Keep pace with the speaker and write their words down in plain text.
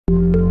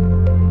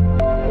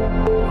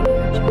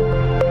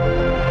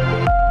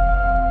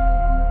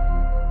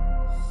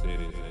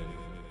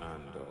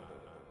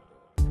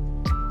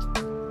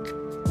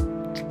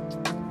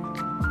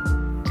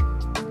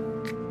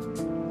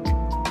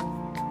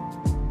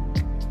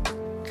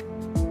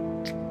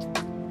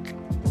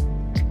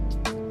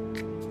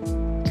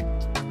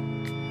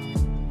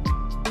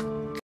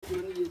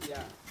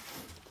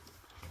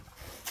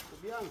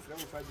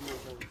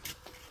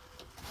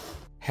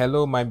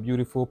Hello my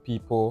beautiful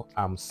people,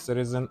 I'm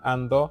Citizen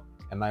Andor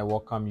and I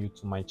welcome you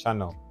to my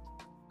channel.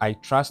 I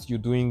trust you're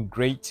doing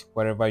great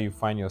wherever you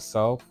find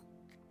yourself.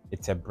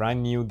 It's a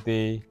brand new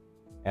day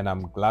and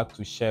I'm glad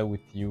to share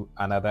with you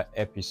another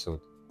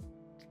episode.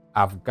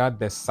 I've got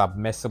the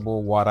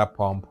submersible water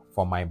pump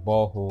for my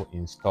borehole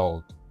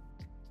installed.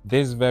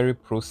 This very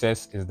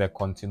process is the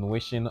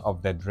continuation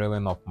of the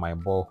drilling of my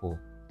borehole.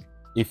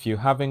 If you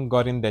haven't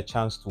gotten the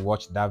chance to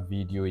watch that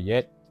video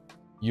yet,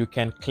 you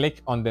can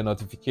click on the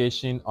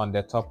notification on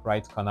the top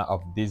right corner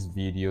of this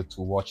video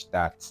to watch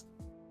that.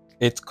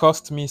 It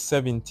cost me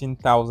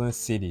 17,000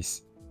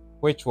 cedis,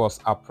 which was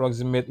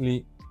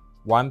approximately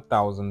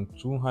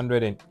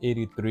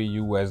 1,283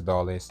 US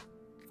dollars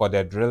for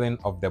the drilling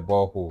of the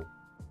borehole.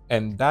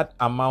 And that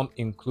amount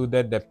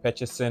included the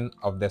purchasing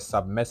of the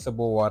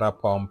submersible water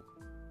pump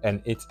and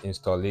its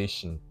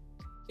installation.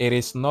 It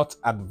is not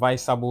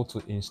advisable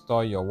to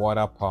install your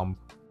water pump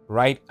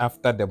right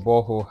after the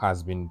borehole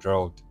has been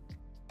drilled.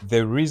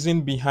 The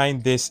reason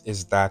behind this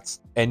is that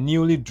a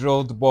newly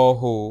drilled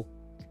borehole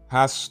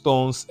has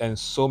stones and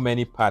so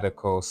many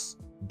particles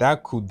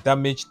that could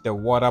damage the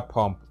water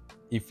pump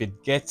if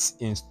it gets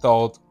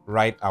installed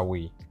right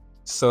away.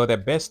 So the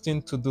best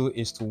thing to do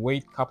is to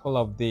wait a couple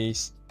of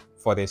days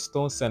for the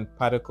stones and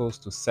particles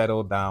to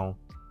settle down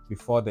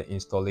before the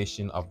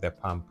installation of the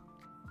pump.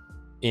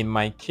 In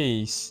my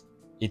case,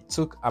 it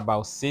took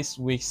about 6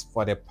 weeks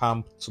for the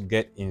pump to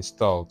get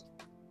installed,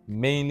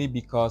 mainly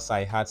because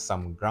I had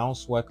some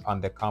groundwork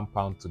on the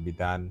compound to be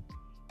done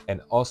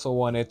and also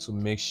wanted to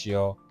make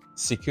sure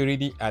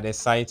security at the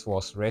site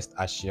was rest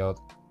assured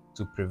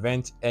to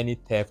prevent any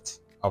theft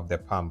of the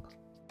pump.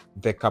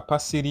 The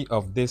capacity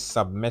of this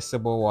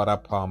submersible water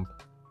pump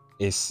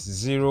is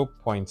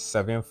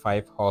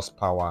 0.75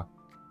 horsepower,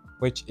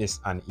 which is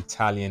an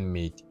Italian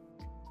made.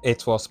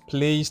 It was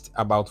placed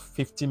about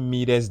 50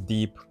 meters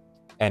deep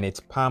and it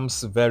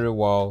pumps very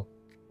well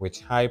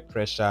with high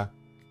pressure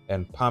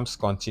and pumps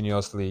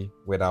continuously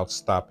without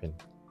stopping.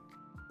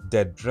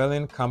 The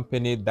drilling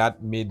company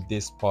that made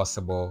this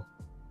possible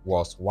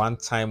was One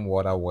Time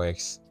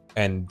Waterworks,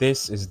 and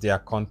this is their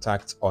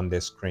contact on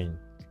the screen.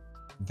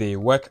 They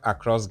work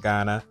across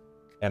Ghana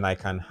and I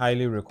can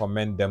highly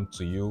recommend them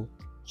to you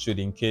should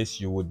in case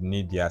you would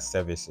need their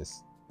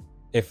services.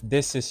 If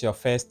this is your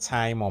first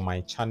time on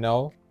my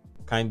channel,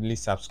 kindly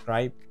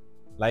subscribe,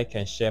 like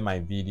and share my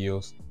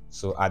videos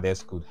so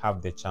others could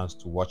have the chance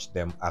to watch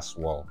them as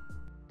well.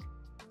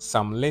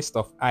 Some list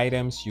of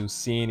items you've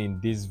seen in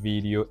this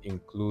video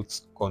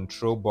includes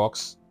control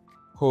box,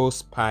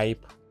 hose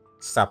pipe,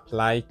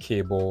 supply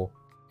cable,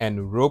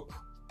 and rope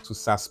to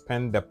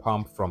suspend the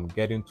pump from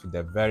getting to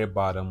the very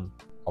bottom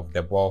of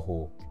the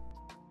borehole.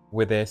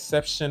 With the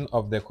exception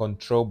of the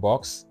control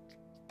box,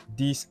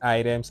 these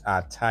items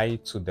are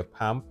tied to the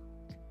pump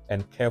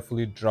and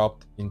carefully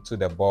dropped into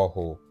the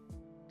borehole.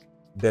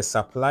 The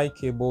supply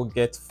cable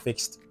gets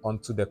fixed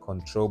onto the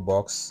control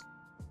box,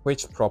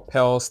 which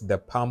propels the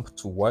pump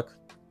to work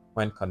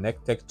when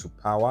connected to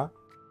power,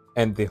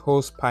 and the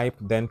hose pipe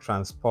then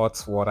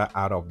transports water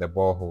out of the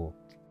borehole.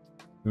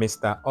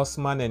 Mr.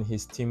 Osman and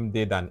his team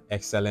did an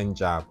excellent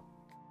job.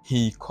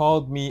 He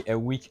called me a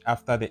week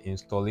after the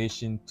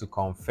installation to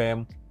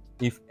confirm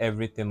if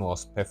everything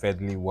was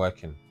perfectly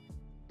working.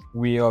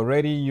 We are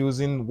already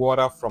using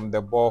water from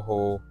the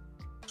borehole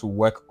to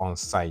work on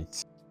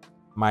site.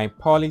 My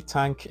poly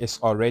tank is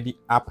already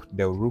up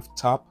the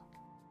rooftop,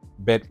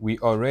 but we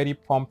already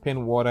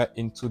pumping water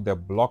into the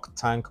block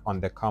tank on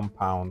the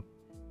compound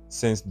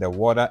since the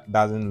water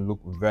doesn't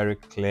look very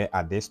clear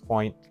at this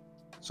point,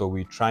 so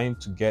we're trying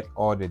to get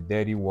all the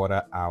dirty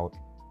water out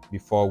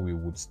before we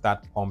would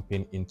start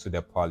pumping into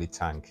the poly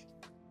tank.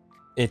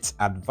 It's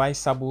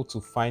advisable to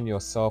find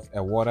yourself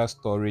a water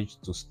storage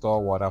to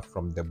store water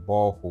from the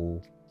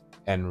borehole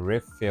and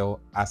refill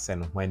as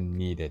and when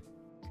needed.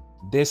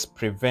 This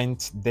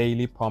prevents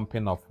daily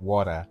pumping of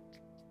water,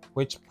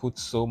 which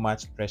puts so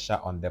much pressure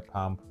on the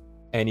pump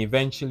and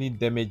eventually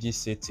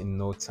damages it in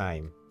no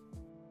time.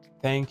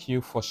 Thank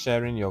you for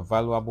sharing your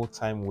valuable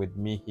time with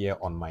me here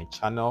on my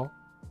channel,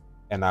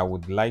 and I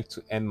would like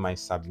to end my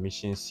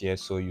submissions here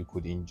so you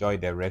could enjoy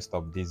the rest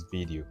of this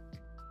video.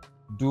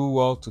 Do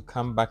well to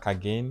come back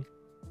again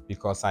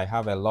because I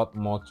have a lot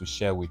more to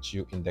share with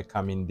you in the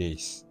coming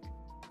days.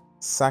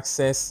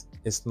 Success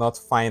is not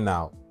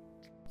final.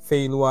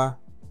 Failure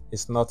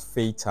is not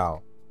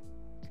fatal.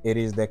 It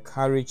is the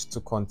courage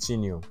to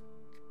continue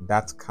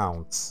that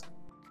counts.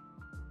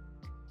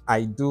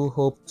 I do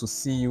hope to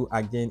see you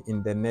again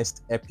in the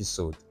next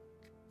episode.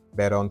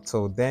 But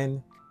until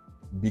then,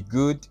 be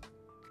good,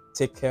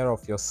 take care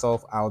of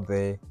yourself out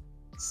there.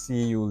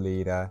 See you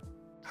later.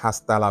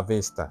 Hasta la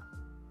vista.